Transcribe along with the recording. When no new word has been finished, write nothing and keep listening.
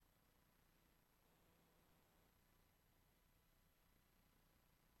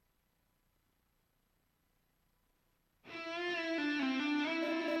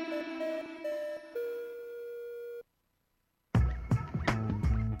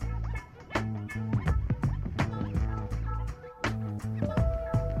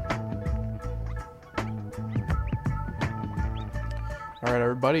All right,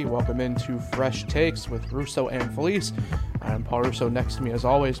 everybody, welcome into Fresh Takes with Russo and Felice. I'm Paul Russo. Next to me, as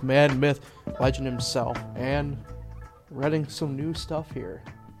always, man, myth, legend himself, and reading some new stuff here.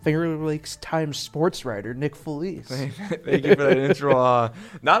 Finger Lakes Times sports writer Nick Felice. Thank you for that intro.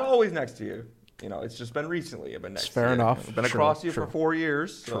 Not always next to you. You know, it's just been recently I've been next to you. Fair enough. I've been across you for 4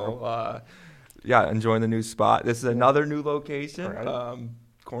 years. So, yeah, enjoying the new spot. This is another new location. Right.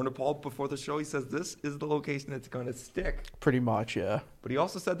 According to Paul before the show, he says this is the location that's going to stick. Pretty much, yeah. But he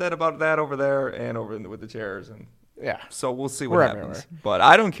also said that about that over there and over with the chairs. And Yeah. so we'll see what We're happens. everywhere. But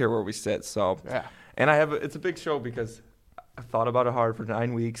I don't care where we sit. So, Yeah. and it's a big show because I've thought about it hard for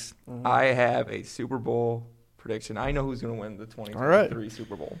 9 weeks. Mm-hmm. I have a Super Bowl prediction. I know who's going to win the 2023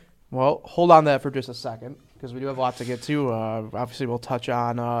 Super Bowl. Well, hold on that for just a second because we do have a lot to get to. Obviously, we'll touch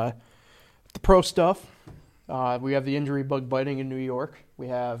on the pro stuff. We have the injury bug biting in New York. We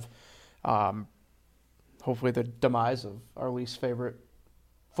have hopefully the demise of our least favorite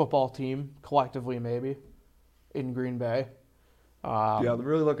football team, collectively maybe, in Green Bay. Yeah, I'm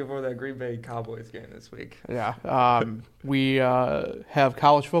really looking forward to that Green Bay Cowboys game this week. Yeah. We have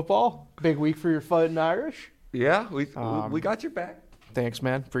college football. Big week for your Fighting Irish. Yeah, we got your back. Thanks,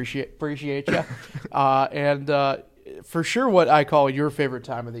 man. Appreciate you. And for sure, what I call your favorite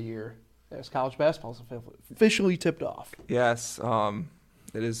time of the year is college basketball is officially tipped off. Yes,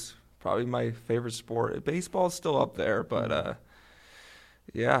 it is probably my favorite sport. Baseball's still up there, but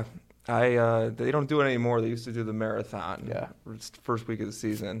yeah, they don't do it anymore. They used to do the marathon. Yeah, first week of the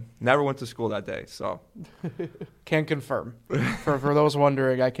season. Never went to school that day, so can't confirm. for those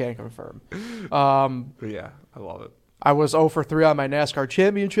wondering, I can't confirm. But yeah, I love it. I was 0 for 3 on my NASCAR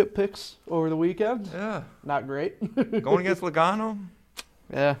championship picks over the weekend. Yeah, Not great. going against Logano.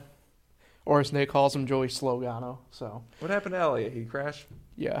 Yeah. Or as Nate calls him, Joey Slogano. So What happened to Elliott? He crashed.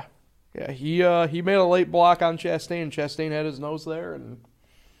 yeah. He made a late block on Chastain. Chastain had his nose there and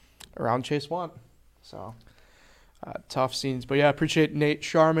around Chase won. So tough scenes. But yeah, appreciate Nate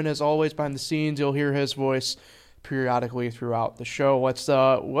Sharman as always behind the scenes. You'll hear his voice periodically throughout the show.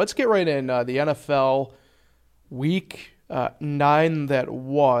 Let's get right in the NFL week 9 that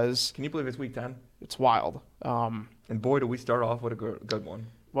was. Can you believe it's week 10? It's wild. And boy, do we start off with a good one.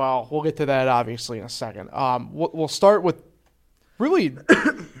 Well, we'll get to that obviously in a second. We'll start with really,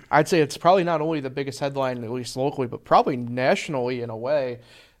 I'd say it's probably not only the biggest headline, at least locally, but probably nationally in a way.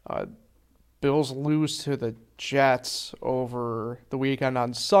 Bills lose to the Jets over the weekend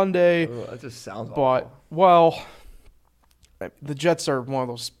on Sunday. Ugh, that just sounds But, awful. well, the Jets are one of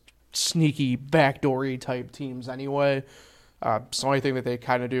those sneaky, backdoory type teams anyway. So anything that they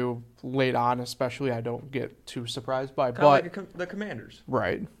kind of do late on, especially, I don't get too surprised by. Kind of like the Commanders.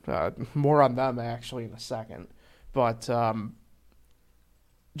 Right. More on them, actually, in a second. But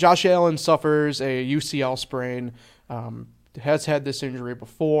Josh Allen suffers a UCL sprain. Has had this injury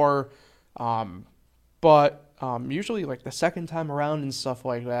before. But usually, like, the second time around and stuff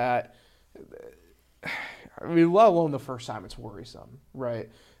like that, I mean, let alone the first time, it's worrisome, right?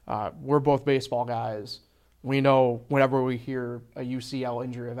 We're both baseball guys. We know whenever we hear a UCL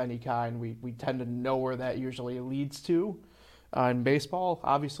injury of any kind, we tend to know where that usually leads to in baseball,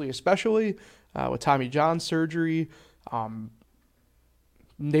 obviously, especially with Tommy John surgery.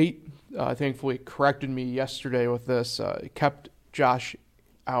 Nate, thankfully, corrected me yesterday with this. Kept Josh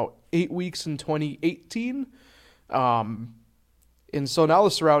out 8 weeks in 2018. And so now the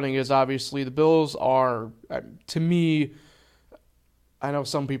surrounding is obviously the Bills are, to me, I know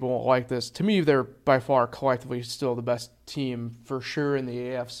some people won't like this. To me, they're by far collectively still the best team for sure in the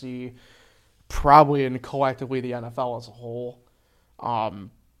AFC, probably in collectively the NFL as a whole.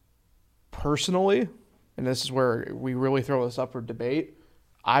 Personally, and this is where we really throw this up for debate,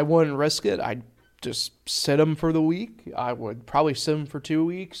 I wouldn't risk it. I'd just sit them for the week. I would probably sit them for 2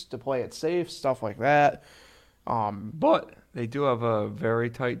 weeks to play it safe, stuff like that. But they do have a very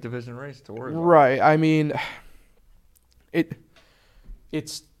tight division race to worry about. Right. I mean,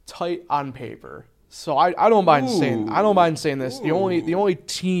 it's tight on paper, so I don't mind saying this. The only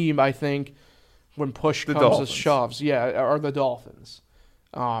team I think when push comes to shoves, are the Dolphins.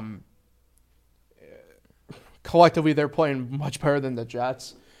 Collectively, they're playing much better than the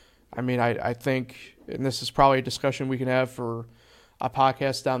Jets. I mean, I think, and this is probably a discussion we can have for a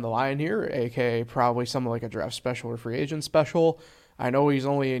podcast down the line here, aka probably something like a draft special or free agent special. I know he's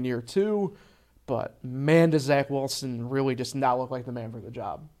only in year 2. But man, does Zach Wilson really just not look like the man for the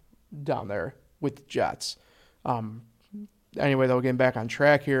job down there with the Jets. Anyway, though, getting back on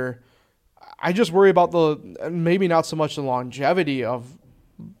track here, I just worry about maybe not so much the longevity of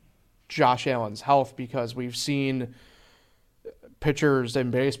Josh Allen's health, because we've seen pitchers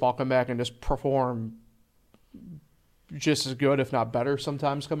in baseball come back and just perform just as good, if not better,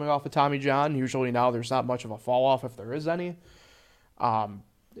 sometimes coming off of Tommy John. Usually now there's not much of a fall off if there is any.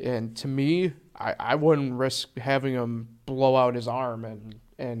 And to me, I wouldn't risk having him blow out his arm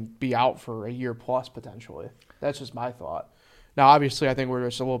and be out for a year plus potentially. That's just my thought. Now, obviously, I think we're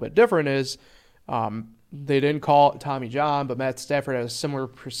just a little bit different is they didn't call it Tommy John, but Matt Stafford had a similar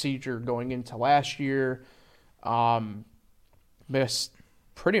procedure going into last year. Missed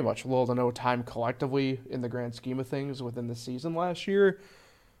pretty much little to no time collectively in the grand scheme of things within the season last year.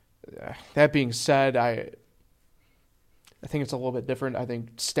 That being said, I think it's a little bit different. I think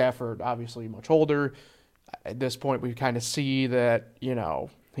Stafford, obviously much older. At this point, we kind of see that,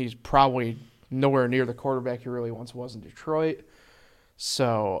 he's probably nowhere near the quarterback he really once was in Detroit.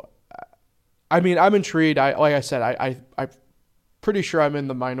 So, I'm intrigued. Like I said, I'm pretty sure I'm in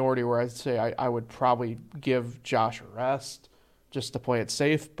the minority where I'd say I would probably give Josh a rest just to play it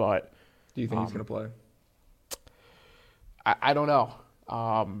safe. But do you think he's going to play? I don't know.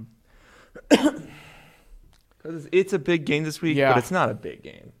 Because it's a big game this week, but it's not a big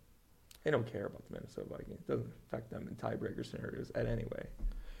game. They don't care about the Minnesota Vikings. It doesn't affect them in tiebreaker scenarios anyway.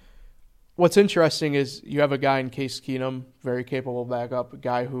 What's interesting is you have a guy in Case Keenum, very capable backup, a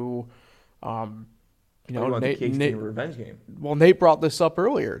guy who, Nate revenge game. Well, Nate brought this up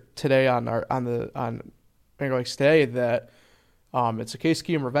earlier today on Bengals Today that it's a Case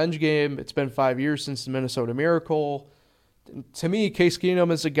Keenum revenge game. It's been 5 years since the Minnesota Miracle. To me, Case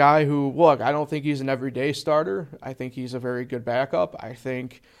Keenum is a guy who, look, I don't think he's an everyday starter. I think he's a very good backup. I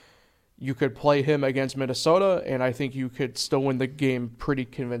think you could play him against Minnesota, and I think you could still win the game pretty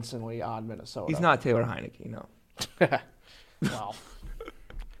convincingly on Minnesota. He's not Taylor Heineke, no. Well,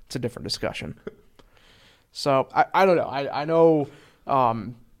 it's a different discussion. So, I don't know. I know,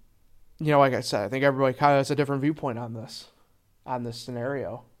 like I said, I think everybody kind of has a different viewpoint on this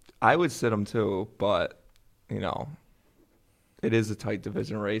scenario. I would sit him too, but, it is a tight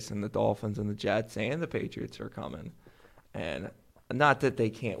division race, and the Dolphins and the Jets and the Patriots are coming. And not that they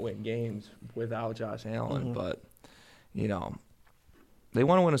can't win games without Josh Allen, but, they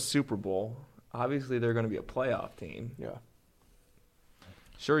want to win a Super Bowl. Obviously, they're going to be a playoff team. Yeah.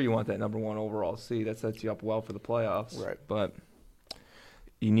 Sure, you want that number 1 overall seed. That sets you up well for the playoffs. Right. But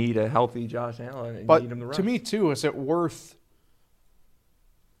you need a healthy Josh Allen, and you need him to rest. To me, too, is it worth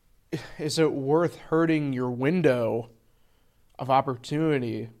hurting your window of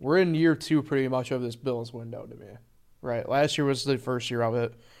opportunity? We're in year 2 pretty much of this Bills window to me, right? Last year was the first year of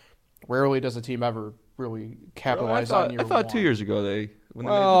it. Rarely does a team ever really capitalize on year 1. I thought 2 years ago they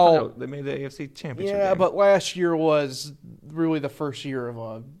made the AFC Championship game. But last year was really the first year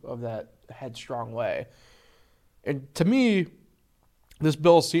of that headstrong way. And to me, this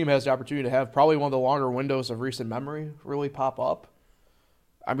Bills team has the opportunity to have probably one of the longer windows of recent memory really pop up.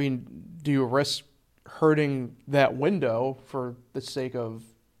 I mean, do you risk hurting that window for the sake of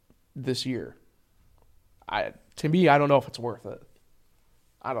this year? To me, I don't know if it's worth it.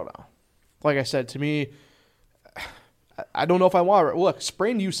 I don't know. Like I said, to me, I don't know if I want it. Look,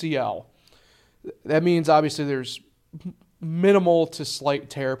 sprained UCL. That means obviously there's minimal to slight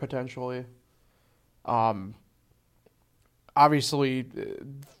tear potentially. Obviously,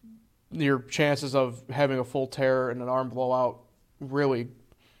 your chances of having a full tear and an arm blowout really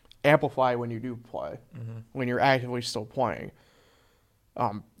amplify when you do play, when you're actively still playing.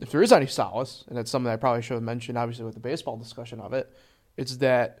 If there is any solace, and it's something I probably should have mentioned, obviously, with the baseball discussion of it, it's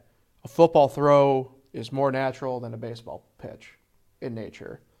that a football throw is more natural than a baseball pitch in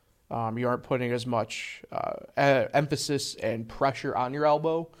nature. You aren't putting as much emphasis and pressure on your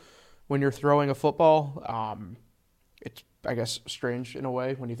elbow when you're throwing a football. It's, I guess, strange in a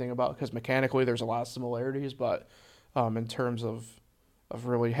way when you think about it, because mechanically there's a lot of similarities, but in terms of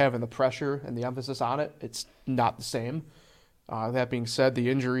really having the pressure and the emphasis on it, it's not the same. That being said, the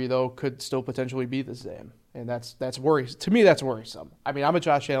injury, though, could still potentially be the same. And that's worrisome. To me, that's worrisome. I mean, I'm a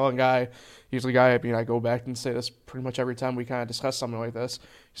Josh Allen guy. He's the guy, I go back and say this pretty much every time we kind of discuss something like this.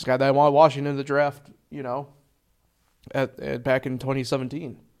 He's the guy that I wanted Washington in the draft, back in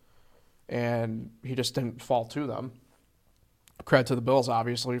 2017. And he just didn't fall to them. Credit to the Bills,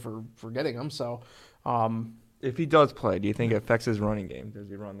 obviously, for getting him. So, if he does play, do you think it affects his running game? Does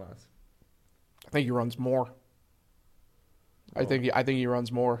he run less? I think he runs more. I think he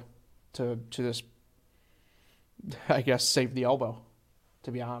runs more to just, I guess, save the elbow,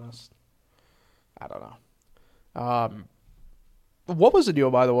 to be honest. I don't know. What was the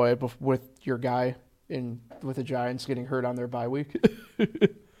deal, by the way, with your guy with the Giants getting hurt on their bye week? I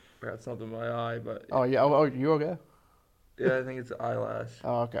got something in my eye, but... Oh, yeah. Oh, you okay? Yeah, I think it's eyelash.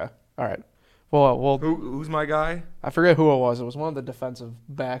 Oh, okay. All right. Well, Who's my guy? I forget who it was. It was one of the defensive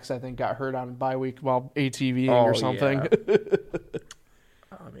backs. I think got hurt on bye week while ATVing or something. Yeah.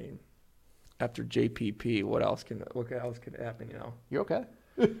 I mean, after JPP, what else can happen? You know, You okay?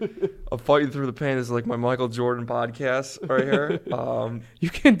 I'm fighting through the pain. This is like my Michael Jordan podcast right here. You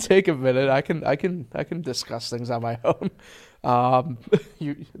can take a minute. I can discuss things on my own.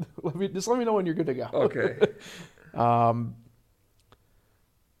 Let me know when you're good to go. Okay.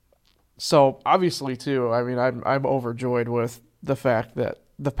 So obviously too, I mean, I'm overjoyed with the fact that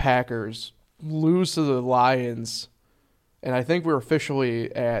the Packers lose to the Lions, and I think we're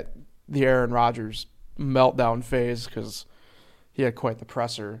officially at the Aaron Rodgers meltdown phase because he had quite the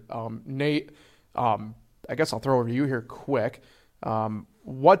presser. Nate, I guess I'll throw over to you here quick. We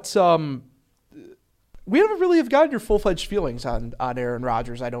haven't really have gotten your full-fledged feelings on Aaron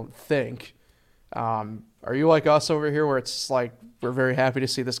Rodgers, I don't think. Are you like us over here where it's like we're very happy to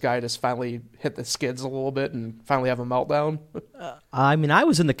see this guy just finally hit the skids a little bit and finally have a meltdown? I mean, I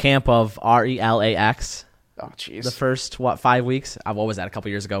was in the camp of RELAX. Oh, jeez. The first, 5 weeks? I've always had a couple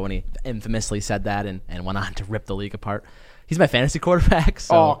years ago when he infamously said that and went on to rip the league apart. He's my fantasy quarterback.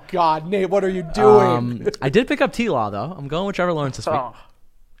 So, oh, God, Nate, what are you doing? I did pick up T-Law, though. I'm going with Trevor Lawrence this week.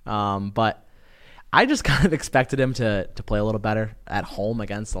 But I just kind of expected him to play a little better at home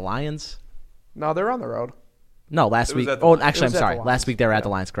against the Lions. No, they're on the road. No, last week. Oh, actually, I'm sorry. Last week they were at the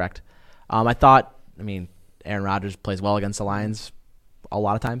Lions, correct. I thought, Aaron Rodgers plays well against the Lions a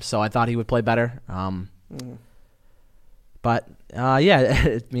lot of times, so I thought he would play better. But,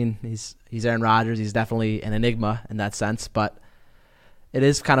 he's Aaron Rodgers. He's definitely an enigma in that sense, but it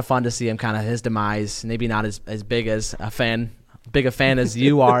is kind of fun to see him kind of his demise, maybe not as big as a fan as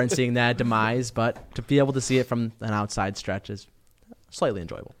you are in seeing that demise, but to be able to see it from an outside stretch is slightly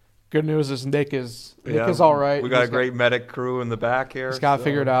enjoyable. Good news is Nick is all right. We got a great medic crew in the back here. He's got it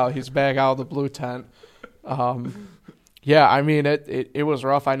figured out. He's back out of the blue tent. Yeah, I mean it was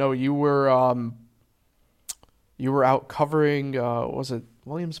rough. I know you were out covering was it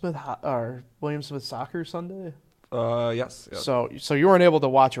William Smith Soccer Sunday? Yes. So you weren't able to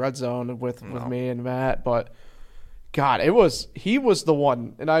watch Red Zone with me and Matt, but God, he was the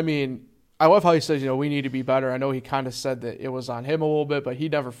one. And I mean, I love how he says, we need to be better. I know he kind of said that it was on him a little bit, but he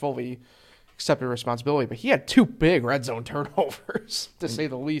never fully accepted responsibility. But he had 2 big Red Zone turnovers, to say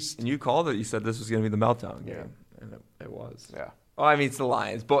the least. And you called it. You said this was going to be the meltdown game, and it was. Yeah. Oh, I mean, it's the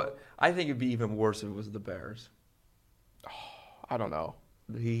Lions, but I think it'd be even worse if it was the Bears. I don't know.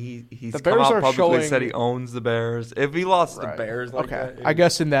 He's The come Bears out are publicly showing- said he owns the Bears. If he lost Right. the Bears like okay. that, I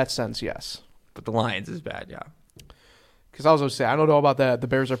guess in that sense, yes. But the Lions is bad, yeah. Because I was going to say, I don't know about that. The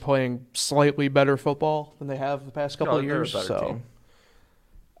Bears are playing slightly better football than they have the past couple of They're a years. better So team.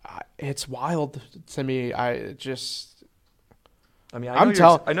 it's wild to me. I mean, I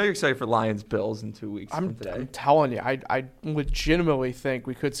know you're excited for Lions Bills in 2 weeks from today. I'm telling you, I legitimately think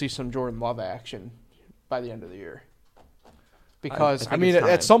we could see some Jordan Love action by the end of the year. Because, I think it's at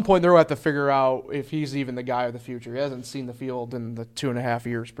time. some point they'll have to figure out if he's even the guy of the future. He hasn't seen the field in the 2.5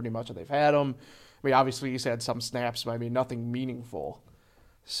 years pretty much that they've had him. I mean, obviously he's had some snaps, but I mean, nothing meaningful.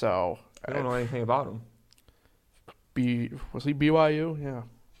 So I don't know anything about him. Was he BYU? Yeah.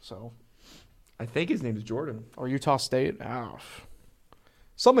 So, I think his name is Jordan. or Utah State? Oh,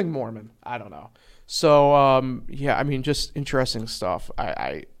 something Mormon. I don't know. So, yeah, I mean, just interesting stuff.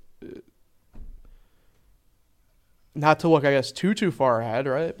 I not to look, I guess, too far ahead,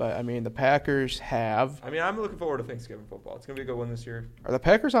 right? But I mean, the Packers have. I mean, I'm looking forward to Thanksgiving football. It's gonna be a good one this year. Are the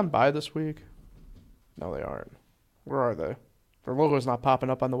Packers on bye this week? No, they aren't. Where are they? Their logo's not popping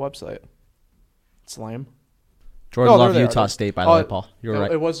up on the website. It's lame. Jordan No, Love, they're there. Utah State, by the way, Paul. You were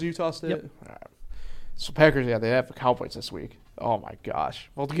right. It was Utah State? Yep. All right. So Packers, yeah, they have the Cowboys this week. Oh, my gosh.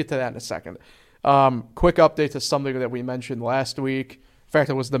 We'll get to that in a second. Quick update to something that we mentioned last week. In fact,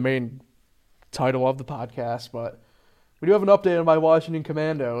 it was the main title of the podcast, but we do have an update on my Washington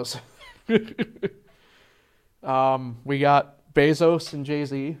Commandos. We got Bezos and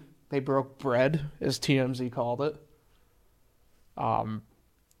Jay-Z. They broke bread, as TMZ called it.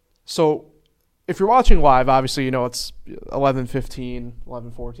 So if you're watching live, obviously, it's 11:15,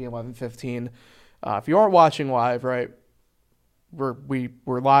 11:14, 11:15. If you aren't watching live, right, we're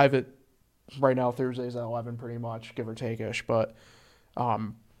live at right now, Thursdays at 11 pretty much, give or take-ish. But at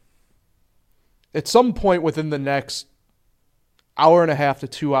some point within the next hour and a half to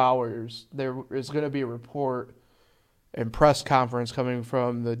 2 hours, there is going to be a report and press conference coming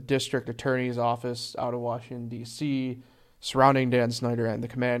from the district attorney's office out of Washington, D.C., surrounding Dan Snyder and the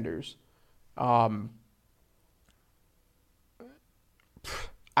Commanders. I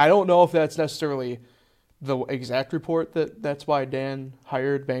don't know if that's necessarily the exact report that's why Dan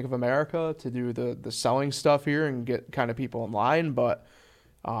hired Bank of America to do the selling stuff here and get kind of people in line. But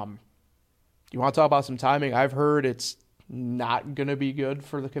you want to talk about some timing? I've heard it's not going to be good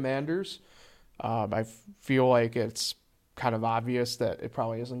for the Commanders. I feel like it's kind of obvious that it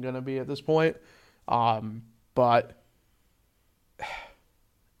probably isn't going to be at this point. But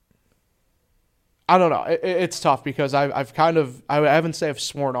I don't know. It's tough because I haven't say I've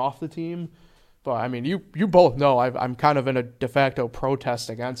sworn off the team, but I mean, you both know I'm kind of in a de facto protest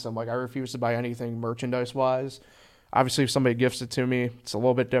against them. Like, I refuse to buy anything merchandise wise. Obviously, if somebody gifts it to me, it's a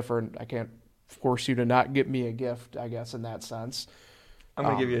little bit different. I can't force you to not get me a gift, I guess, in that sense. I'm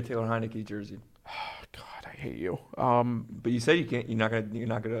gonna give you a Taylor Heineke jersey. God, I hate you. But you said you can't. You're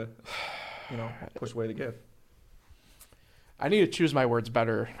not gonna, push away the gift. I need to choose my words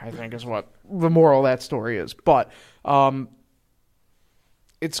better, I think, is what the moral of that story is. But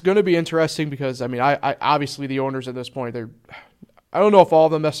it's going to be interesting because, I mean, I obviously the owners at this point, I don't know if all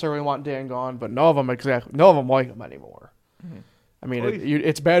of them necessarily want Dan gone, but none of them like him anymore. Mm-hmm. I mean,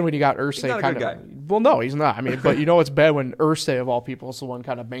 it's bad when you got Irsay. He's not a good guy. Well, no, he's not. I mean, but it's bad when Irsay, of all people, is the one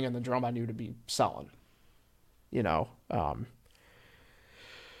kind of banging the drum on you to be selling. I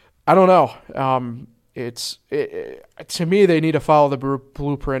don't know. To me, they need to follow the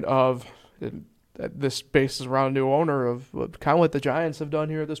blueprint of this bases around a new owner of kind of what the Giants have done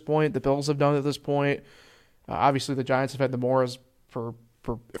here at this point. The Bills have done at this point. Obviously, the Giants have had the Moras for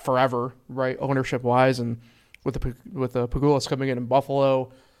forever, right, ownership wise, and with the Pagulas coming in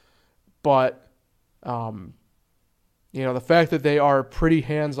Buffalo, but the fact that they are pretty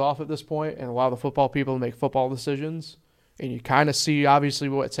hands off at this point and allow the football people to make football decisions. And you kind of see, obviously,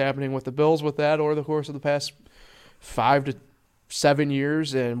 what's happening with the Bills with that over the course of the past 5 to 7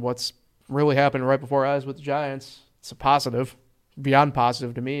 years, and what's really happened right before our eyes with the Giants. It's a positive, beyond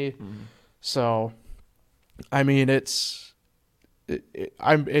positive to me. Mm-hmm. So, I mean, it's going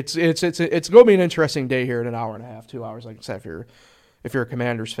to be an interesting day here in an hour and a half, 2 hours, like I said, if you're a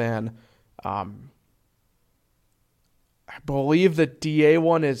Commanders fan. I believe the DA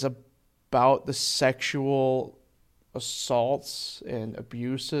one is about the sexual assaults and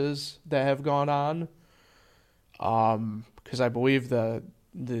abuses that have gone on, because I believe the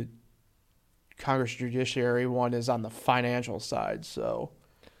Congress Judiciary one is on the financial side. So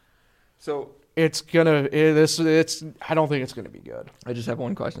it's gonna I don't think it's gonna be good. I just have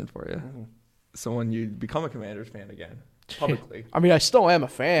one question for you. Mm-hmm. So when you become a Commanders fan again publicly, I mean, I still am a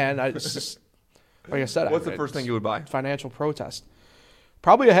fan. It's just like I said. What's the first thing you would buy? Financial protest.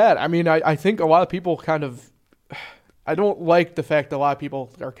 Probably a hat. I mean, I think a lot of people kind of. I don't like the fact that a lot of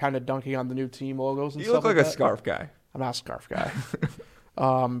people are kind of dunking on the new team logos and stuff. You look like a that. scarf guy. I'm not a scarf guy.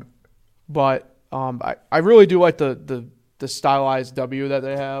 But I really do like the stylized W that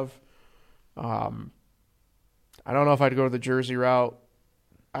they have. I don't know if I'd go to the jersey route.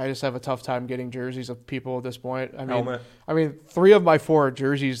 I just have a tough time getting jerseys of people at this point. I mean, 3 of my 4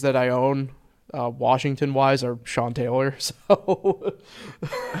 jerseys that I own, Washington-wise, are Sean Taylor. So,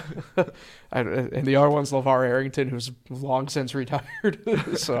 and the other one's LeVar Arrington, who's long since retired.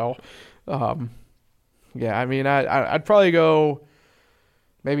 So, yeah, I mean, I'd probably go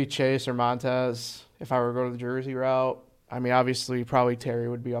maybe Chase or Montez if I were to go to the jersey route. I mean, obviously, probably Terry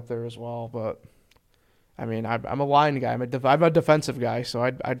would be up there as well. But, I mean, I'm a line guy. I'm a defensive guy, so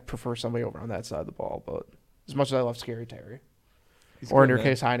I'd prefer somebody over on that side of the ball. But as much as I love Scary Terry. Or in your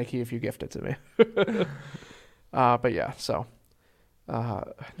case, Heineke, if you gift it to me. But yeah, so I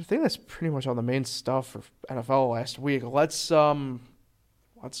think that's pretty much all the main stuff for NFL last week. Let's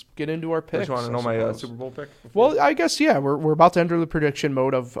get into our picks. You want to know my Super Bowl pick? Well, I guess yeah. We're about to enter the prediction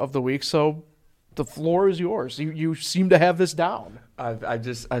mode of the week, so the floor is yours. You seem to have this down.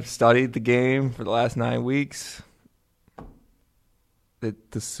 I've studied the game for the last 9 weeks.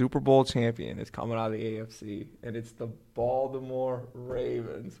 The Super Bowl champion is coming out of the AFC, and it's the Baltimore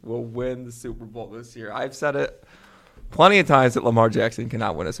Ravens will win the Super Bowl this year. I've said it plenty of times that Lamar Jackson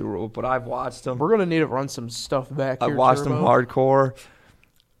cannot win a Super Bowl, but I've watched him. We're going to need to run some stuff back here, I've watched Turbo. him hardcore.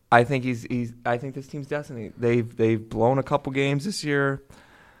 I think I think this team's destiny. They've blown a couple games this year.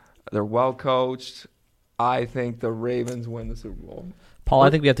 They're well coached. I think the Ravens win the Super Bowl. Paul, I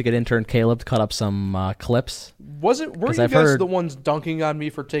think we have to get intern Caleb to cut up some clips. Were you guys the ones dunking on me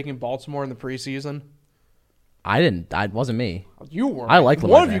for taking Baltimore in the preseason? I didn't. It wasn't me. You were. I like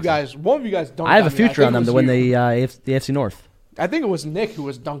Lamar Jackson. One of you guys dunked on me. I have a future on them to win the AFC North. I think it was Nick who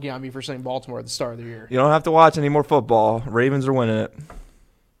was dunking on me for saying Baltimore at the start of the year. You don't have to watch any more football. Ravens are winning it.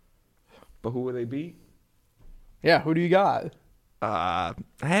 But who will they beat? Yeah, who do you got? I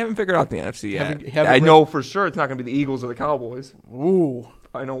haven't figured out the NFC yet. I know for sure it's not going to be the Eagles or the Cowboys. Ooh.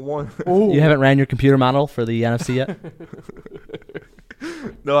 I know one. Ooh. You haven't ran your computer model for the NFC yet?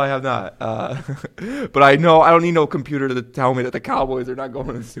 No, I have not. But I know I don't need no computer to tell me that the Cowboys are not going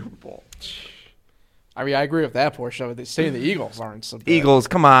to the Super Bowl. I mean, I agree with that portion of it. Saying the Eagles aren't so bad. Eagles,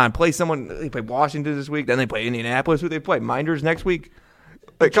 come on, play someone. They play Washington this week, then they play Indianapolis. Who they play? Minders next week.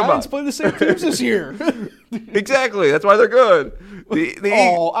 Like, come on. Giants play the same teams this year. Exactly. That's why they're good.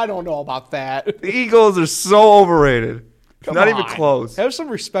 I don't know about that. The Eagles are so overrated. Come Not on. even close. Have some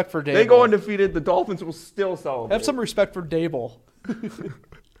respect for Dable. They go undefeated. The Dolphins will still celebrate. Have some respect for Dable.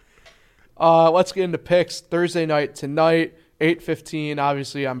 Let's get into picks. Thursday night tonight, 8:15.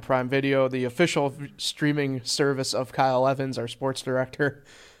 Obviously on Prime Video, the official streaming service of Kyle Evans, our sports director.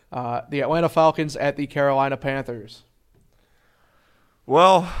 The Atlanta Falcons at the Carolina Panthers.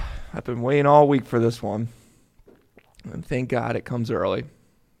 Well, I've been waiting all week for this one. And thank God it comes early.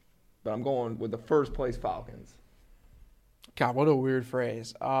 But I'm going with the first place Falcons. God, what a weird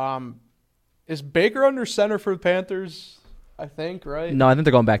phrase. Is Baker under center for the Panthers? I think, right? No, I think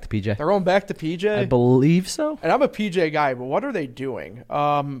they're going back to PJ. They're going back to PJ? I believe so. And I'm a PJ guy, but what are they doing?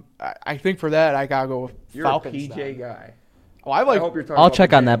 I think for that, I got to go with You're Falcons. a PJ then. guy. Well, I like hope you're talking I'll about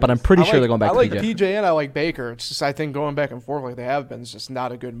check the on that, but I'm Bengals. pretty I sure like- they're going back I like to PJ. PJ and I like Baker. It's just I think going back and forth like they have been is just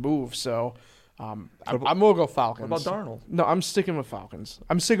not a good move. So I'm going to go Falcons. What about Darnold? No, I'm sticking with Falcons.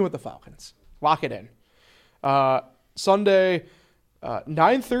 I'm sticking with the Falcons. Lock it in. Sunday,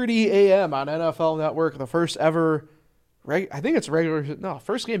 9:30 a.m. on NFL Network, the first ever, I think it's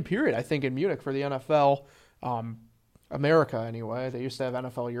first game period, I think, in Munich for the NFL. America, anyway. They used to have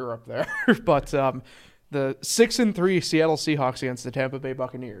NFL Europe there. But the 6-3 Seattle Seahawks against the Tampa Bay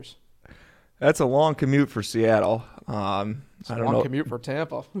Buccaneers. That's a long commute for Seattle. I don't Long know. commute for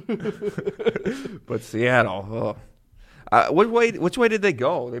Tampa. But Seattle, which way did they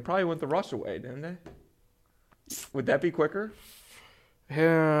go? They probably went the Russia way, didn't they? Would that be quicker?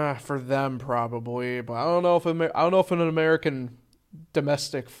 Yeah, for them probably, but I don't know if an American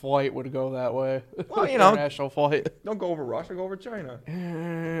domestic flight would go that way. Well, you know. International flight. Don't go over Russia, go over China.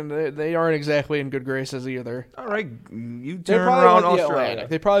 And they aren't exactly in good graces either. All right, you They turn probably around went the Australia. Atlantic.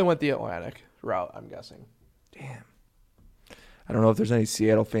 They probably went the Atlantic route, I'm guessing. Damn. I don't know if there's any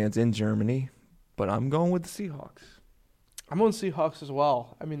Seattle fans in Germany, but I'm going with the Seahawks. I'm on Seahawks as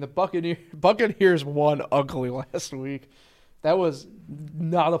well. I mean, the Buccaneers won ugly last week. That was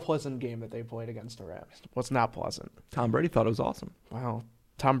not a pleasant game that they played against the Rams. It was not pleasant. Tom Brady thought it was awesome. Wow.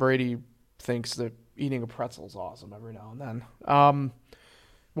 Tom Brady thinks that eating a pretzel is awesome every now and then.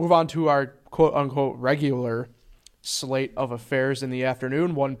 Move on to our quote-unquote regular slate of affairs in the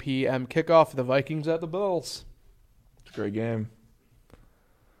afternoon. 1 p.m. kickoff, the Vikings at the Bills. It's a great game.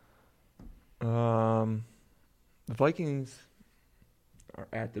 The Vikings are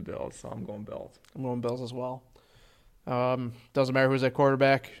at the Bills, so I'm going Bills. I'm going Bills as well. Doesn't matter who's at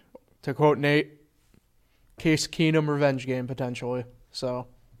quarterback. To quote Nate, Case Keenum revenge game potentially. So,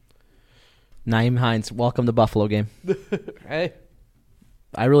 Naeem Hines, welcome to Buffalo game. hey,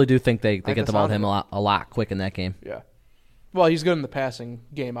 I really do think they Like get the the ball to sound him of a lot quick in that game. yeah. Well, he's good in the passing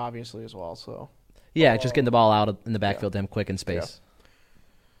game, obviously, as well. So, Yeah, just getting the ball out in the backfield to him quick in space.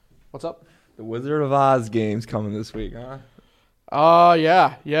 what's up? The Wizard of Oz game's coming this week, huh?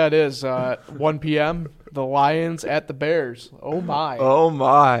 Yeah, it is. 1 p.m. The Lions at the Bears. Oh my! Oh,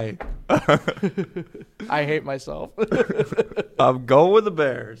 my. I hate myself. I'm going with the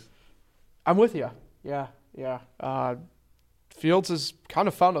Bears. I'm with you. Yeah. Fields has kind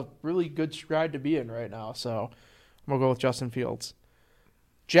of found a really good stride to be in right now, so I'm gonna go with Justin Fields.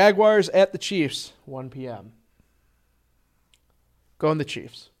 Jaguars at the Chiefs. 1 p.m. Going the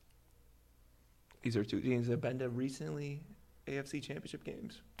Chiefs. These are two teams that have been to recently AFC Championship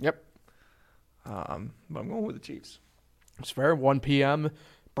games. Yep. But I'm going with the Chiefs. It's fair. 1 p.m.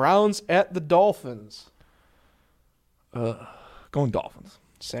 Browns at the Dolphins. Going Dolphins.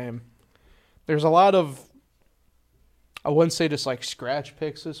 Same. There's a lot of, I wouldn't say just like scratch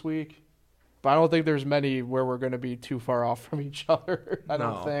picks this week, but I don't think there's many where we're going to be too far off from each other. I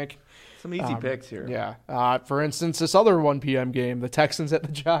don't No. think. Some easy picks here. Yeah. For instance, this other 1 p.m. game, the Texans at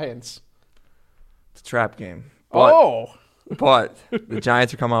the Giants. It's a trap game. But, but the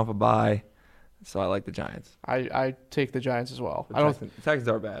Giants are coming off a bye, so I like the Giants. I take the Giants as well. The Texans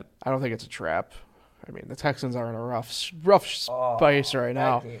are bad. I don't think it's a trap. I mean, the Texans are in a rough space right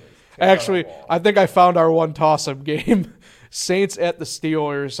now. Actually, I think I found our one toss-up game. Saints at the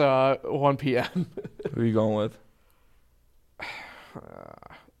Steelers, 1 p.m. Who are you going with?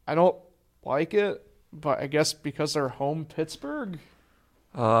 I don't like it, but I guess because they're home Pittsburgh.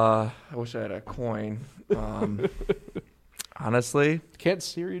 I wish I had a coin. Honestly, Can't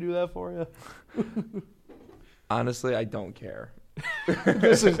Siri do that for you? I don't care.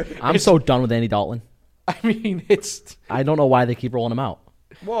 I'm so done with Andy Dalton. I mean, it's. I don't know why they keep rolling him out.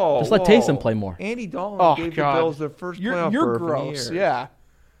 Whoa. Just let Taysom play more. Andy Dalton Oh, gave God. the Bills their first playoff You're berth in gross. years. Yeah.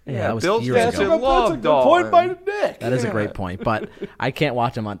 Yeah, Yeah, that was Bills years fans ago. should love That's a good point by Dalton. Nick. That is a Yeah. great point, but I can't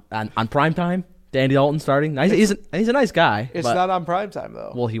watch him on prime time. Andy Dalton starting. He's a nice guy. It's but, not on primetime,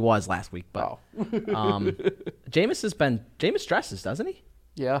 though. Well, he was last week, but Jameis stresses, doesn't he?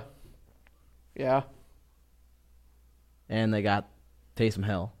 Yeah. Yeah. And they got Taysom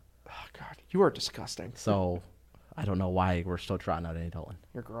Hill, Oh, God. You are disgusting. so I don't know why we're still trotting out Andy Dalton.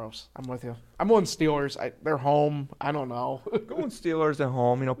 You're gross. I'm with you. I'm going Steelers. They're home. I don't know. Going Steelers at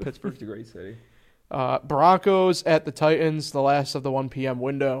home. You know, Pittsburgh's a great city. Broncos at the Titans, the last of the 1 p.m.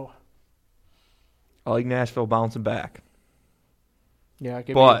 window. I like Nashville bouncing back. Yeah,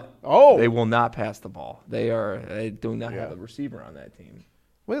 But oh, they will not pass the ball. They do not Yeah. have a receiver on that team.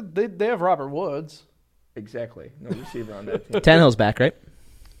 well, they have Robert Woods, Exactly. No receiver on that team. Tannehill's back, right?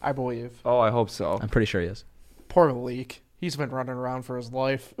 I believe. Oh, I hope so. I'm pretty sure he is. Poor Malik. He's been running around for his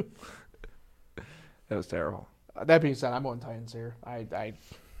life. That was terrible. That being said, I'm going Titans here.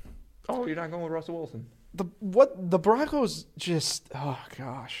 Oh, you're not going with Russell Wilson? The Broncos just, oh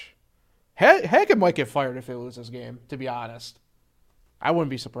gosh, Hackett might get fired if they lose this game. To be honest, I wouldn't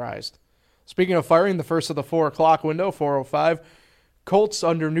be surprised. Speaking of firing, the first of the 4 o'clock window, 4:05, Colts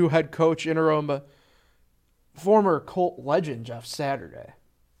under new head coach interim, former Colt legend Jeff Saturday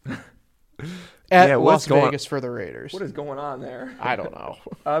at Yeah, Las Vegas for the Raiders. What is going on there? I don't know.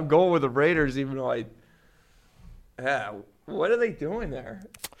 I'm going with the Raiders, even though yeah, what are they doing there?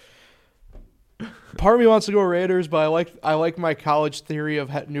 Part of me wants to go Raiders, but I like my college theory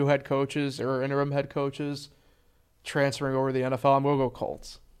of new head coaches or interim head coaches transferring over to the NFL. I'm going to go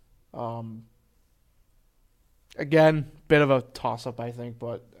Colts. Again, bit of a toss-up, I think,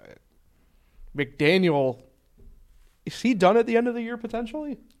 but McDaniel, is he done at the end of the year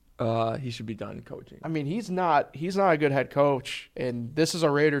potentially? He should be done coaching. I mean, he's not a good head coach, and this is a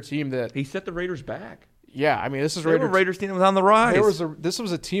Raider team that, He set the Raiders back. yeah, I mean, this is They were Raider. Raiders team that was on the rise. This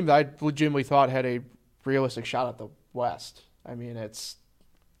was a team that I legitimately thought had a realistic shot at the West. I mean,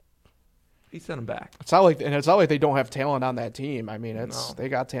 He sent them back. it's not like they don't have talent on that team. I mean, No. they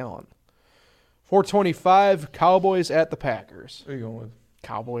got talent. 4:25, Cowboys at the Packers. Who are you going with?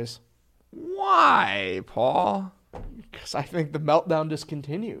 Cowboys, Why, Paul? because I think the meltdown just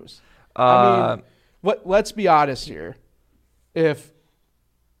continues. I mean, let's be honest here. If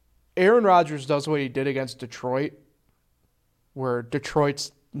Aaron Rodgers does what he did against Detroit, where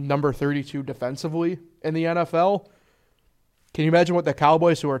Detroit's number 32 defensively in the NFL, can you imagine what the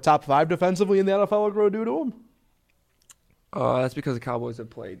Cowboys, who are top 5 defensively in the NFL, are going to do to them? That's because the Cowboys have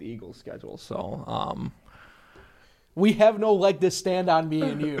played the Eagles' schedule. So, We have no leg to stand on, me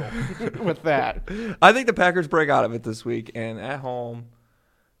and you, with that. I think the Packers break out of it this week, and at home,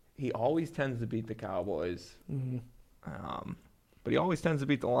 he always tends to beat the Cowboys. But he always tends to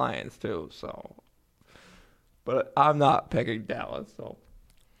beat the Lions too. So, but I'm not picking Dallas, so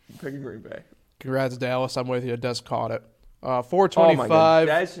I'm picking Green Bay. Congrats, Dallas. I'm with you. Des caught it. Oh 4:25. my God,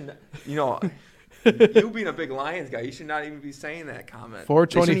 that should, you being a big Lions guy, you should not even be saying that comment. They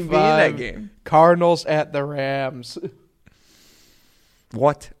shouldn't even be in 4:25. that game. Cardinals at the Rams.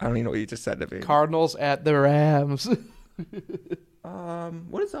 What? I don't even know what you just said to me. Cardinals at the Rams.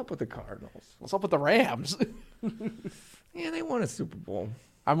 What is up with the Cardinals? What's up with the Rams? Yeah, they won a Super Bowl.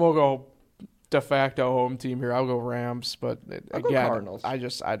 I'm gonna go de facto home team here. I'll go Rams, but I'll go again, Cardinals. I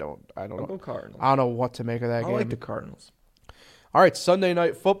don't I'll know. go Cardinals. I don't know what to make of that I game. like the Cardinals. All right, Sunday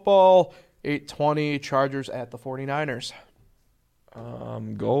night football, 8:20, Chargers at the 49ers.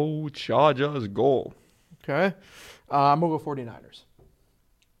 Go Chargers, go. Okay, I'm gonna go 49ers.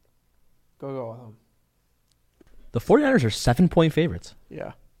 Go with them. The 49ers are 7-point favorites.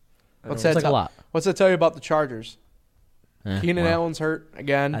 Yeah. What's That's like a lot. What's that tell you about the Chargers? Keenan well, Allen's hurt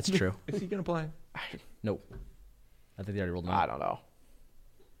again. That's true. Is he gonna play? Nope. I think they already ruled him I out. don't know.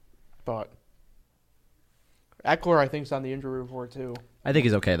 But Eckler, I think, is on the injury report too. I think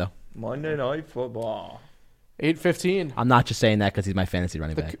he's okay, though. Monday Night Football. 8:15. I'm not just saying that because he's my fantasy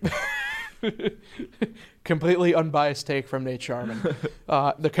running back. Completely unbiased take from Nate Sharman.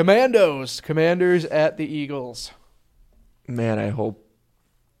 The Commanders at the Eagles. Man, I hope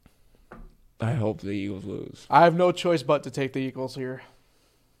the Eagles lose. I have no choice but to take the Eagles here.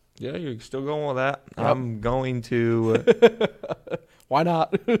 Yeah, you're still going with that. Yep. I'm going to Why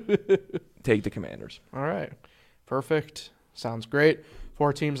not? take the Commanders. All right. Perfect. Sounds great.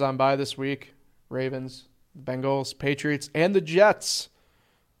 4 teams on bye this week. Ravens, Bengals, Patriots, and the Jets.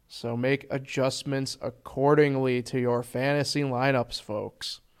 So make adjustments accordingly to your fantasy lineups,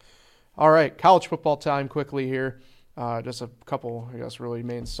 folks. All right, college football time quickly here. Just a couple, I guess, really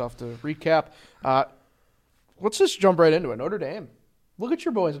main stuff to recap. Let's just jump right into it. Notre Dame. Look at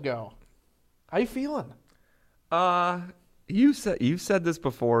your boys go. How you feeling? You've said this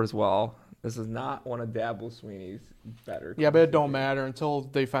before as well. This is not one of Dabo Sweeney's better. Yeah, but it don't matter until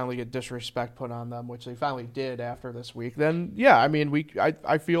they finally get disrespect put on them, which they finally did after this week. Then, yeah, I mean,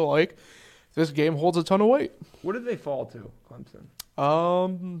 I feel like this game holds a ton of weight. What did they fall to, Clemson?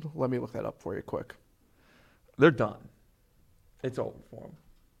 Let me look that up for you quick. They're done. It's over for them.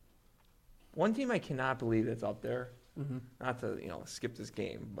 One team I cannot believe that's up there, not to skip this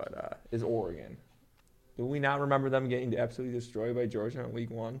game, but is Oregon. Do we not remember them getting absolutely destroyed by Georgia in week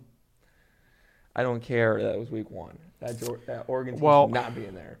 1? I don't care that it was week 1. That Oregon team should not be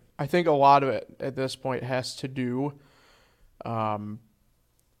in there. I think a lot of it at this point has to do how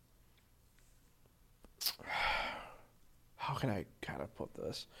can I kind of put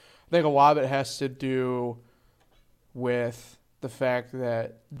this? I think a lot of it has to do with the fact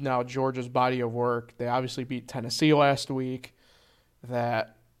that now Georgia's body of work, they obviously beat Tennessee last week,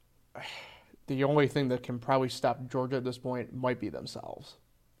 that the only thing that can probably stop Georgia at this point might be themselves.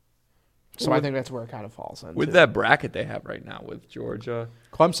 So I think that's where it kind of falls in. With that bracket they have right now with Georgia.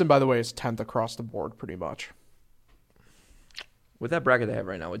 Clemson, by the way, is 10th across the board pretty much. With that bracket they have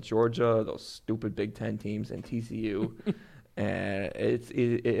right now with Georgia, those stupid Big Ten teams, and TCU, and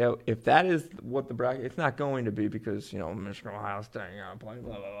if that is what the bracket, it's not going to be because, Michigan, Ohio State, blah,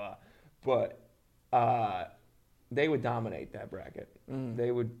 blah, blah, blah. But they would dominate that bracket.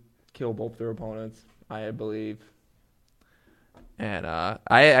 They would kill both their opponents, I believe. And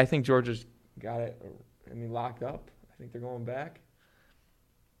I think Georgia's got it, locked up. I think they're going back.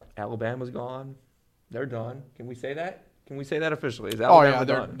 Alabama's gone. They're done. Can we say that? Can we say that officially? Is Alabama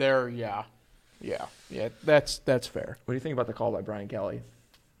done? Yeah. That's fair. What do you think about the call by Brian Kelly?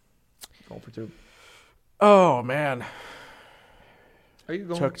 Going for 2. Oh, man. Are you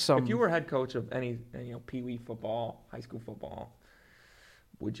going? If you were head coach of any Pee Wee football, high school football,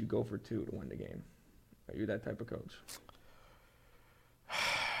 would you go for 2 to win the game? Are you that type of coach?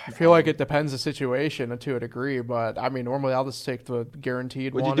 I feel like it depends the situation to a degree, but normally I'll just take the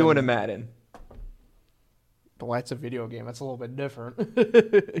guaranteed one. Would you do it in Madden? But that's a video game. That's a little bit different.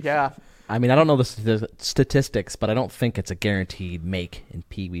 Yeah. I don't know the statistics, but I don't think it's a guaranteed make in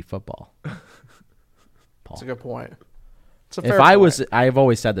Pee Wee football. That's a good point. I've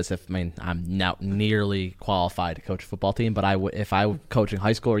always said this. I'm not nearly qualified to coach a football team, but if I were coaching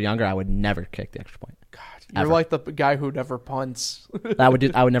high school or younger, I would never kick the extra point. God, you're like the guy who never punts. I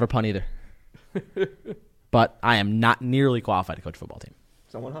would never punt either. But I am not nearly qualified to coach a football team.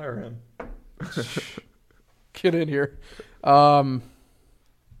 Someone hire him. Get in here.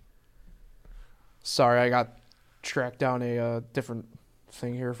 Sorry, I got tracked down a different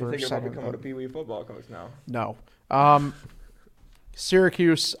thing here for a second. You think you're about to become a Pee Wee football coach now? No.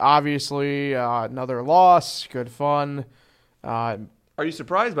 Syracuse, obviously, another loss. Good fun. Are you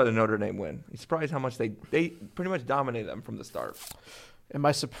surprised by the Notre Dame win? Are you surprised how much they pretty much dominated them from the start? Am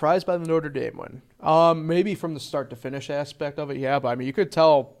I surprised by the Notre Dame win? Maybe from the start to finish aspect of it, yeah. But, you could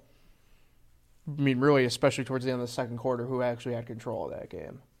tell, really, especially towards the end of the second quarter, who actually had control of that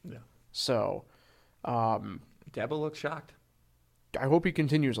game. Yeah. So, Dabo looks shocked. I hope he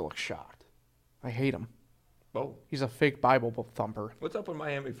continues to look shocked. I hate him. Oh. He's a fake Bible thumper. What's up with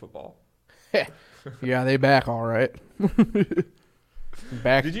Miami football? Yeah, they back all right.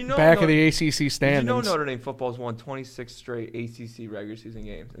 Back of the ACC standings. Did you know Notre Dame football's won 26 straight ACC regular season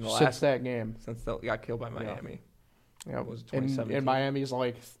games since that game? Since they got killed by Miami. Yeah, it was 2017. And Miami's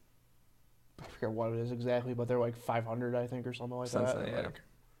I forget what it is exactly, but they're 500, I think, or something like that.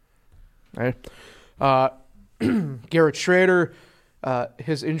 Yeah. Right. Garrett Schrader,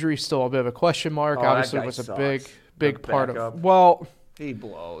 his injury's still a bit of a question mark. Obviously, it was a big part of. Well, he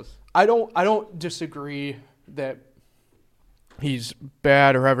blows. I don't disagree that he's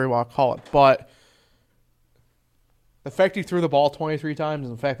bad or however you want to call it, but the fact he threw the ball 23 times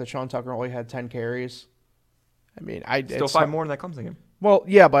and the fact that Sean Tucker only had 10 carries, still 5 more than that comes to him. Well,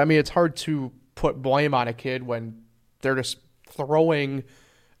 yeah, but it's hard to put blame on a kid when they're just throwing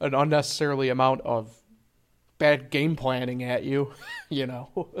an unnecessarily amount of bad game planning at you, Now,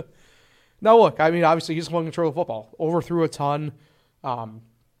 look, obviously he's going to control the football. Overthrew a ton.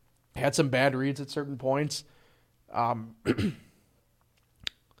 Had some bad reads at certain points. I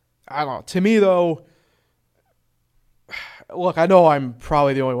don't know. To me, though, look, I know I'm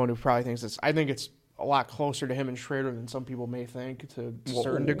probably the only one who probably thinks this. I think it's a lot closer to him and Schrader than some people may think to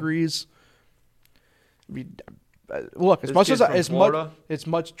certain degrees. Look, as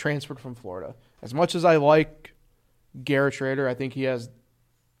much transferred from Florida. As much as I like Garrett Schrader, I think he has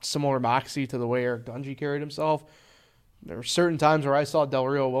similar moxie to the way Eric Dungey carried himself. there were certain times where I saw Del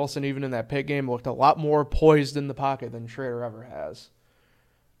Rio Wilson, even in that Pitt game, looked a lot more poised in the pocket than Schrader ever has.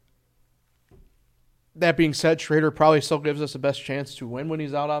 That being said, Schrader probably still gives us the best chance to win when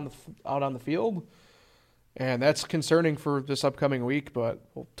he's out on the field, and that's concerning for this upcoming week. But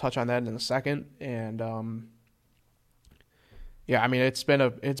we'll touch on that in a second. And yeah, I mean it's been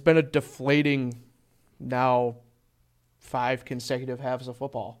a deflating now 5 consecutive halves of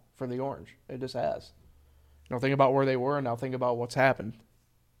football for the Orange. It just has. Now think about where they were, and now think about what's happened.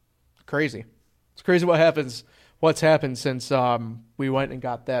 Crazy. It's crazy what's happened since we went and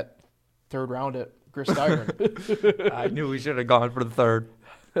got that third round at Chris Styron. I knew we should have gone for the third.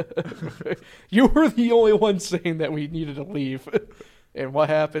 You were the only one saying that we needed to leave. And what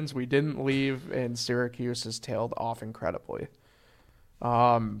happens? We didn't leave, and Syracuse has tailed off incredibly.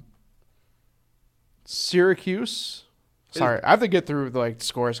 Syracuse. Sorry, I have to get through the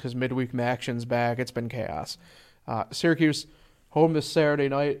scores because midweek action's back. It's been chaos. Syracuse home this Saturday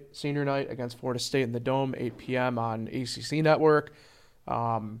night, senior night against Florida State in the Dome, 8 p.m. on ACC Network.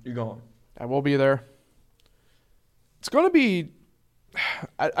 You're going. I will be there. It's going to be.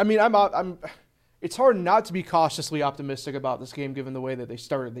 I mean, I'm. It's hard not to be cautiously optimistic about this game given the way that they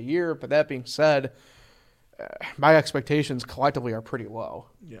started the year. But that being said, my expectations collectively are pretty low.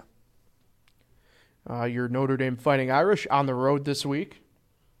 Yeah. Your Notre Dame Fighting Irish on the road this week.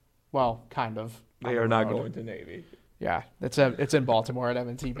 Well, kind of. They are not going to Navy. Yeah, it's in Baltimore at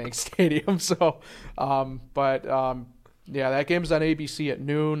M&T Bank Stadium. So, yeah, that game's on ABC at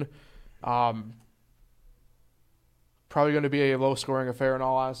noon. Probably going to be a low-scoring affair in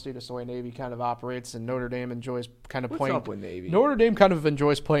all honesty, just the way Navy kind of operates, and Notre Dame enjoys kind of playing. What's up with Navy? Notre Dame kind of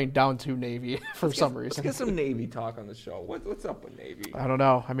enjoys playing down to Navy for some reason. Let's get some Navy talk on the show. What's up with Navy? I don't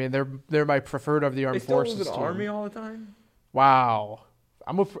know. I mean, they're my preferred of the armed forces. They still lose an Army all the time. Wow.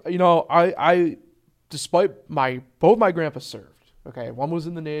 I despite both my grandpas served. Okay, one was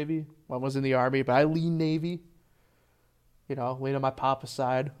in the Navy, one was in the Army, but I lean Navy. Lean on my papa's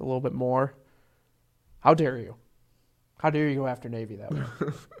side a little bit more. How dare you? How dare you go after Navy that way?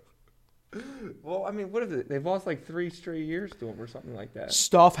 Well, I mean, what is it? They've lost 3 straight years to them or something like that.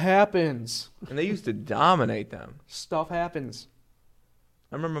 Stuff happens. And they used to dominate them. Stuff happens.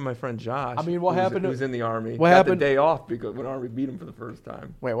 I remember my friend Josh. I mean, what happened? Who was in the Army? What got happened? The day off because when Army beat him for the first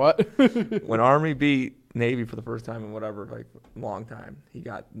time. Wait, what? When Army beat Navy for the first time in whatever, long time, he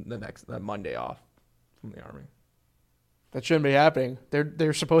got the Monday off from the Army. That shouldn't be happening.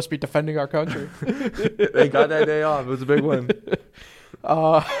 They're supposed to be defending our country. They got that day off. It was a big win.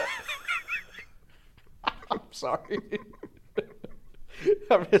 I'm sorry.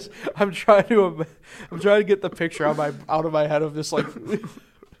 I'm trying to get the picture out of my head of this an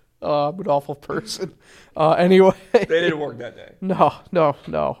awful person. Anyway, they didn't work that day. No.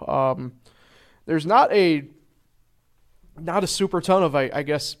 There's not a super ton of I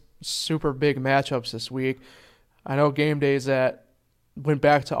guess super big matchups this week. I know game days went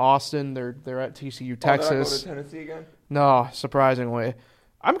back to Austin. They're at TCU, Texas. They're not going to Tennessee again? No, surprisingly.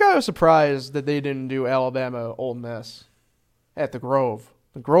 I'm kind of surprised that they didn't do Alabama Ole Miss at the Grove.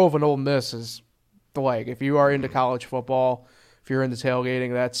 The Grove and Ole Miss is if you are into college football, if you're into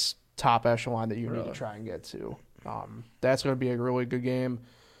tailgating, that's top echelon that you need to try and get to. That's going to be a really good game.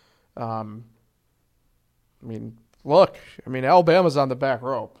 Alabama's on the back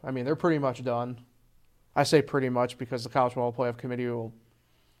rope. I mean, they're pretty much done. I say pretty much because the College Football Playoff Committee will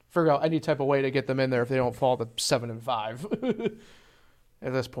figure out any type of way to get them in there if they don't fall to 7-5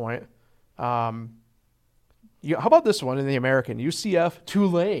 at this point. How about this one in the American? UCF,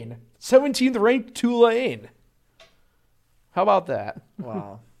 Tulane. 17th ranked Tulane. How about that?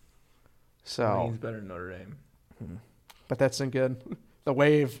 Wow. So he's better than Notre Dame. But that's not good. The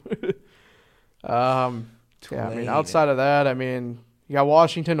wave. Outside of that, you got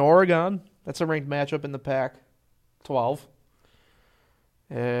Washington, Oregon. That's a ranked matchup in the Pac-12.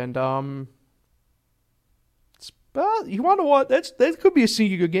 And you want to what? That could be a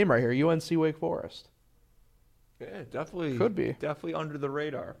sneaky good game right here. UNC Wake Forest. Yeah, definitely. Could be. Definitely under the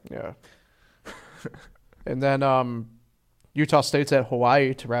radar. Yeah. And then Utah State's at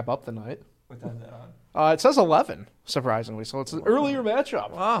Hawaii to wrap up the night. What time is that on? It says 11, surprisingly. So it's an earlier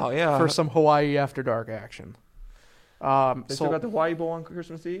matchup. Wow, yeah. For some Hawaii after dark action. They still got the Hawaii Bowl on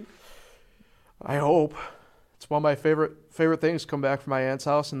Christmas Eve? I hope. It's one of my favorite things. Come back from my aunt's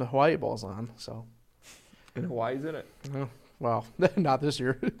house and the Hawaii Bowl's on. So, and Hawaii's in it. Well, not this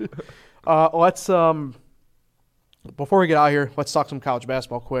year. Let's before we get out of here, let's talk some college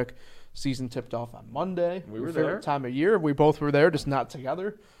basketball quick. Season tipped off on Monday. We were there. Time of year. We both were there, just not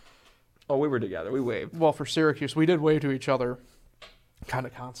together. Oh, we were together. We waved. Well, for Syracuse, we did wave to each other kind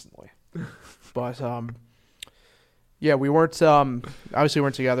of constantly. But Yeah, we weren't obviously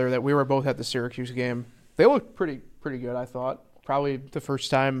weren't together. That we were both at the Syracuse game. They looked pretty good, I thought. Probably the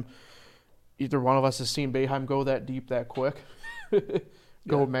first time either one of us has seen Boeheim go that deep that quick.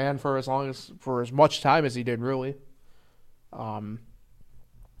 Go man for as much time as he did, really. So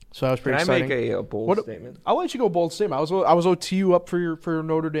that was pretty exciting. Can I make a bold statement? I'll let you go bold statement. I was OT you up for your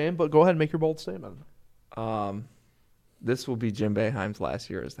Notre Dame, but go ahead and make your bold statement. This will be Jim Boeheim's last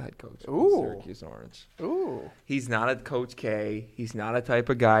year as the head coach of Syracuse Orange. Ooh. He's not a Coach K. He's not a type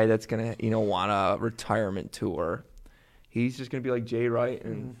of guy that's gonna, want a retirement tour. He's just gonna be like Jay Wright,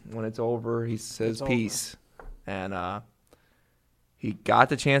 and when it's over, he says peace. And he got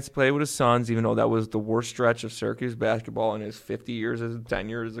the chance to play with his sons, even though that was the worst stretch of Syracuse basketball in his 50 years as a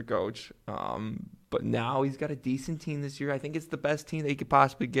tenure as a coach. But now he's got a decent team this year. I think it's the best team that he could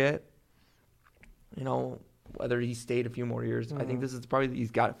possibly get. Whether he stayed a few more years. I think this is probably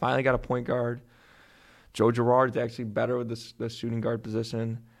he's finally got a point guard. Joe Girard is actually better with the shooting guard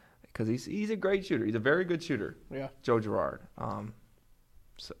position because he's a great shooter. He's a very good shooter. Yeah, Joe Girard.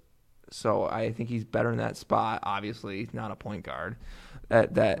 So I think he's better in that spot. Obviously, he's not a point guard.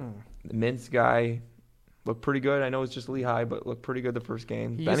 The Mintz guy looked pretty good. I know it's just Lehigh, but looked pretty good the first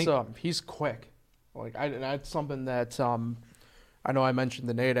game. He's quick. That's something that I know I mentioned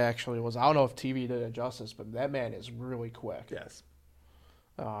to Nate actually was I don't know if TV did it justice, but that man is really quick. Yes.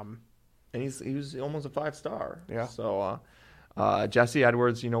 And he was almost a 5-star. Yeah. So Jesse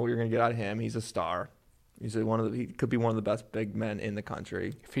Edwards, you know what you're gonna get out of him. He's a star. He could be one of the best big men in the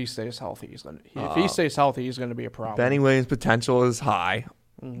country. If he stays healthy, he's gonna be a problem. Benny Williams' potential is high,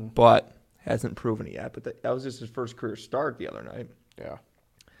 but hasn't proven it yet. But that was just his first career start the other night. Yeah.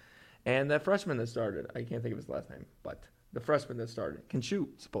 And that freshman that started, I can't think of his last name, but the freshman that started can shoot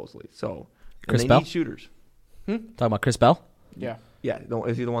supposedly. So Chris they Bell? need shooters. Talking about Chris Bell? Yeah. Yeah,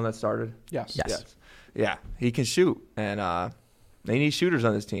 is he the one that started? Yes. Yeah, he can shoot, and they need shooters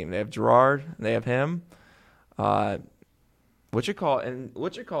on this team. They have Girard, they have him. It's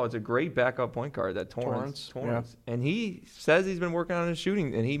a great backup point guard, that Torrance. Yeah. And he says he's been working on his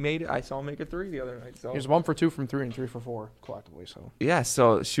shooting, and I saw him make a 3 the other night. So He was 1 for 2 from 3 and 3 for 4 collectively. So yeah,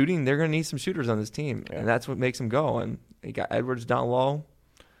 so shooting, they're going to need some shooters on this team, and that's what makes them go. And you got Edwards down low.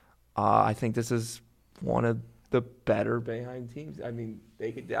 I think this is one of the better Boeheim teams. I mean,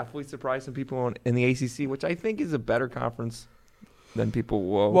 they could definitely surprise some people in the ACC, which I think is a better conference than people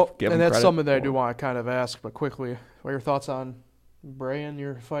will give them and that's credit something that I for. do want to kind of ask, but quickly, what are your thoughts on Bray and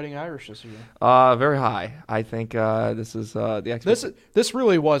your Fighting Irish this year? Very high. I think this is the expectation. This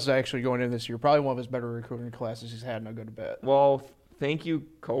really was actually going in this year probably one of his better recruiting classes he's had in a good bit. Well, thank you,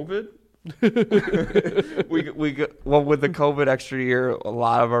 COVID. With the COVID extra year, a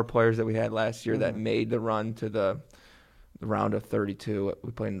lot of our players that we had last year that made the run to the round of 32,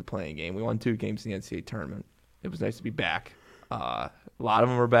 we played in the playing game. We won 2 games in the NCAA tournament. It was nice to be back. A lot of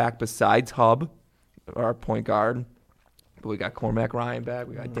them are back besides Hub, our point guard. But we got Cormac Ryan back.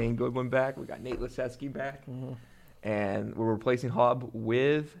 We got Dane Goodwin back. We got Nate Leseski back. And we're replacing Hub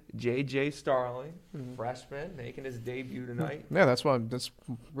with J.J. Starling, freshman, making his debut tonight. Yeah, that's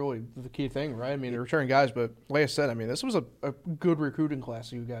really the key thing, right? I mean, they're returning guys, but like I said, I mean, this was a good recruiting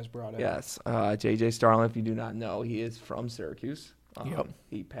class you guys brought in. Yes. J.J. Starling, if you do not know, he is from Syracuse.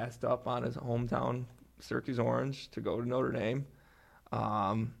 He passed up on his hometown Syracuse Orange to go to Notre Dame.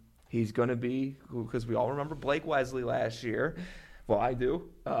 He's going to be, because we all remember Blake Wesley last year. Well, I do.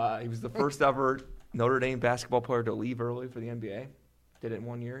 He was the first ever Notre Dame basketball player to leave early for the NBA. Did it in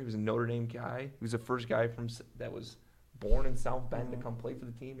 1 year. He was a Notre Dame guy. He was the first guy that was born in South Bend to come play for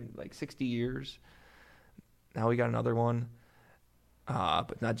the team in like 60 years. Now we got another one,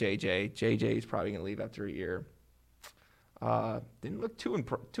 but not JJ. JJ is probably going to leave after a year. Didn't look too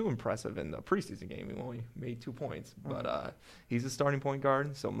impressive in the preseason game. He only made 2 points, but he's a starting point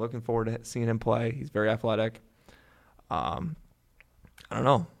guard, so I'm looking forward to seeing him play. He's very athletic. I don't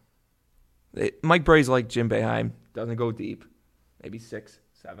know. Mike Bray's like Jim Boeheim. Doesn't go deep. Maybe 6,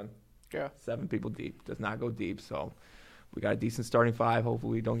 7. Yeah. 7 people deep. Does not go deep. So we got a decent starting 5.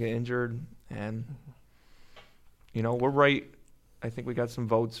 Hopefully we don't get injured. And, we're right. I think we got some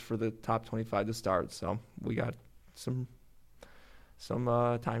votes for the top 25 to start. So we got some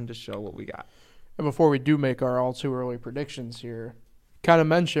time to show what we got. And before we do make our all too early predictions here, kind of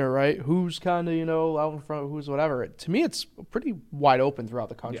mention, right, who's kind of, out in front, who's whatever. To me, it's pretty wide open throughout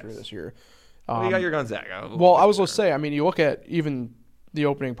the country this year. You got your Gonzaga. Well, I was going to say, I mean, you look at even the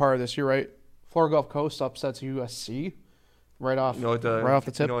opening part of this year, right? Florida Gulf Coast upsets USC right off the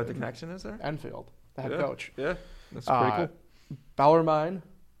tip. You know what the connection is there? Enfield, the head coach. Yeah, that's pretty cool. Bellarmine,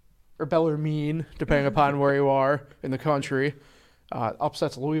 or Bellarmine, depending upon where you are in the country,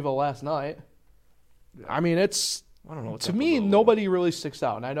 upsets Louisville last night. I mean, it's I don't know. What's To up me, with nobody really sticks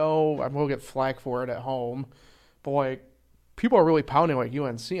out. And I know I'm going to get flack for it at home, but like people are really pounding like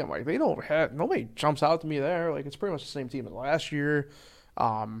UNC. I'm like, nobody jumps out to me there. Like it's pretty much the same team as last year,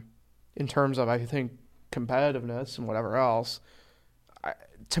 in terms of I think competitiveness and whatever else.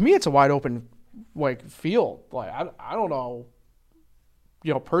 To me, it's a wide open like field. Like I don't know.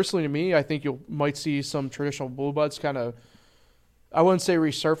 Personally to me, I think you might see some traditional Blue Buds kind of. I wouldn't say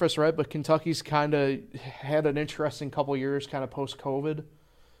resurface, right? But Kentucky's kind of had an interesting couple years, kind of post COVID.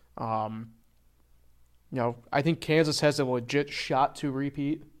 I think Kansas has a legit shot to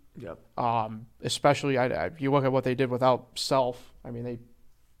repeat. Yep. Especially, you look at what they did without Self. I mean,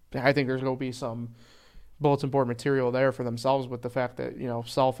 I think there's going to be some bulletin board material there for themselves with the fact that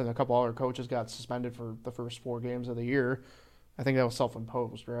Self and a couple other coaches got suspended for the first 4 games of the year. I think that was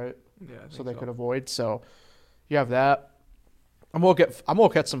self-imposed, right? Yeah. So they could avoid. So you have that. I'm gonna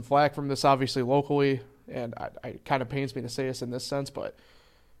get some flack from this, obviously locally, and it kind of pains me to say this in this sense, but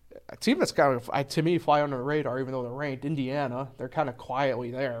a team that's kind of to me fly under the radar, even though they're ranked, Indiana, they're kind of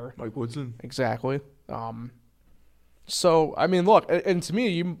quietly there. Mike Woodson. Exactly. So I mean, look, and to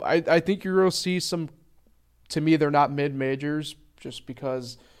me, I think you're gonna see some. To me, they're not mid majors, just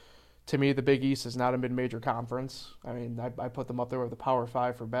because. To me, the Big East is not a mid major conference. I mean, I put them up there with the Power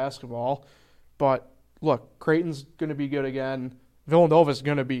 5 for basketball, but. Look, Creighton's going to be good again. Villanova's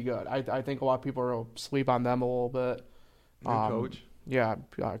going to be good. I think a lot of people will sleep on them a little bit. New coach. Yeah,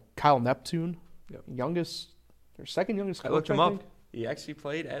 Kyle Neptune, Yep. second youngest coach. I looked him think. up. He actually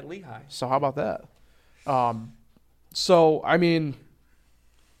played at Lehigh. So how about that? So, I mean,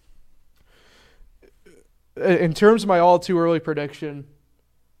 in terms of my all too early prediction,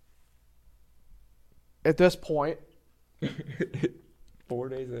 at this point, 4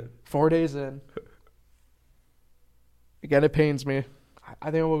 days in. 4 days in, again, it pains me.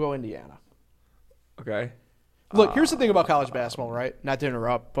 I think we'll go Indiana. Okay. Look, here's the thing about college basketball, right? Not to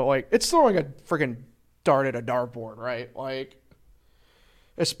interrupt, but like it's throwing a freaking dart at a dartboard, right? Like,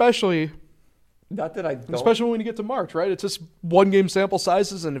 especially Not that I don't. especially when you get to March, right? It's just 1 game sample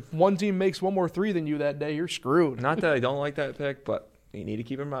sizes, and if one team makes 1 more 3 than you that day, you're screwed. Not that I don't like that pick, but you need to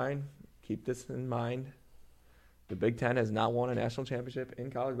keep this in mind. The Big Ten has not won a national championship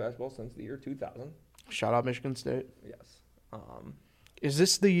in college basketball since the year 2000. Shout out Michigan State. Yes. Is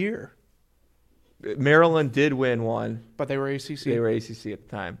this the year? Maryland did win one. But they were ACC. They were ACC at the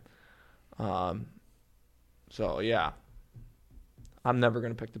time. So, yeah. I'm never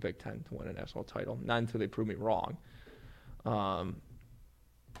going to pick the Big Ten to win a national title. Not until they prove me wrong.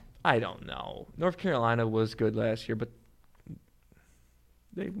 I don't know. North Carolina was good last year, but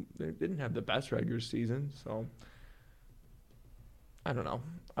they didn't have the best regular season. So, I don't know.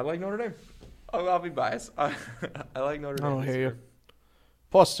 I like Notre Dame. I'll be biased. I like Notre Dame. I don't hear you.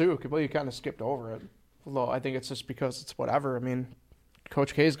 Plus, too, you kind of skipped over it. Although I think it's just because it's whatever. I mean,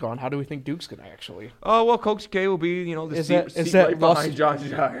 Coach K's gone. How do we think Duke's going to actually? Oh, well, Coach K will be, the Is seat that right behind John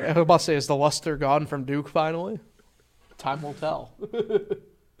Shire. I was about to say, is the luster gone from Duke finally? Time will tell.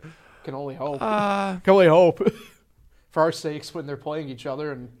 Can only hope. Can only hope. For our sakes, when they're playing each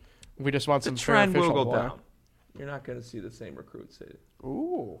other, and we just want The some fair trend will official go play. down. You're not going to see the same recruits.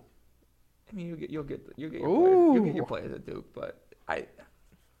 Ooh. I mean, you'll get your players. Ooh. You'll get your players at Duke, but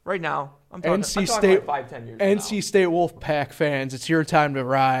right now I'm talking NC like State, 5-10 years. NC State Wolfpack fans, it's your time to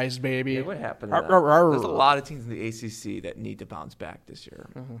rise, baby. Yeah, what happened? Arr, arr, arr. There's a lot of teams in the ACC that need to bounce back this year.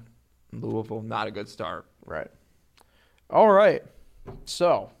 Mm-hmm. Louisville, not a good start. Right. All right.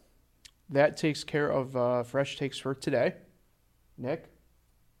 So that takes care of Fresh Takes for today. Nick,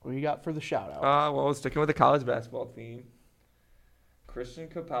 what you got for the shout out? Well, sticking with the college basketball theme, Christian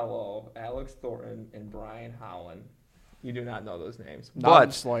Capello, Alex Thornton, and Brian Howland. You do not know those names, Not in the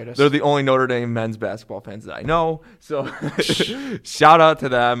but slightest. they're the only Notre Dame men's basketball fans that I know. So shout out to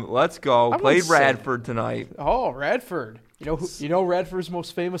them. Let's go. I Played wouldn't say- Radford tonight. Oh, Radford. You know Radford's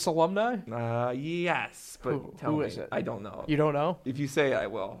most famous alumni? Yes, but tell who me. is it? I don't know. You don't know? If you say it, I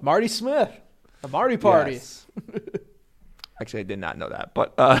will. Marty Smith. The Marty Party. Yes. Actually, I did not know that,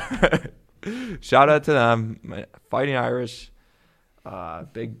 but shout out to them. Fighting Irish,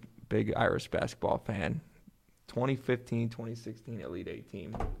 big Irish basketball fan. 2015, 2016 Elite Eight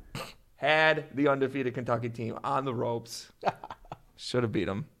team. Had the undefeated Kentucky team on the ropes. Should have beat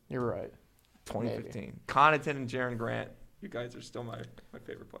them. You're right. 2015. Maybe. Connaughton and Jaron Grant. You guys are still my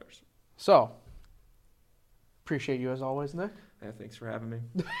favorite players. So, appreciate you as always, Nick. Yeah, thanks for having me.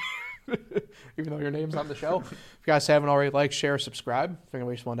 Even though your name's on the show. If you guys haven't already, like, share, subscribe.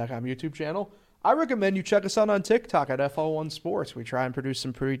 FingerWaste1.com YouTube channel. I recommend you check us out on TikTok at FL1 Sports. We try and produce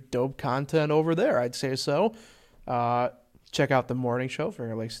some pretty dope content over there, I'd say so. Check out the morning show,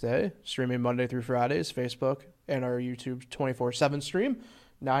 Finger Lakes Day, streaming Monday through Fridays, Facebook and our YouTube 24/7 stream,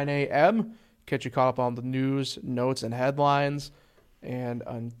 9 a.m. Get you caught up on the news, notes, and headlines. And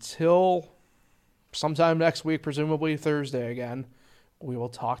until sometime next week, presumably Thursday again, we will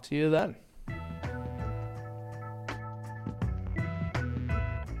talk to you then.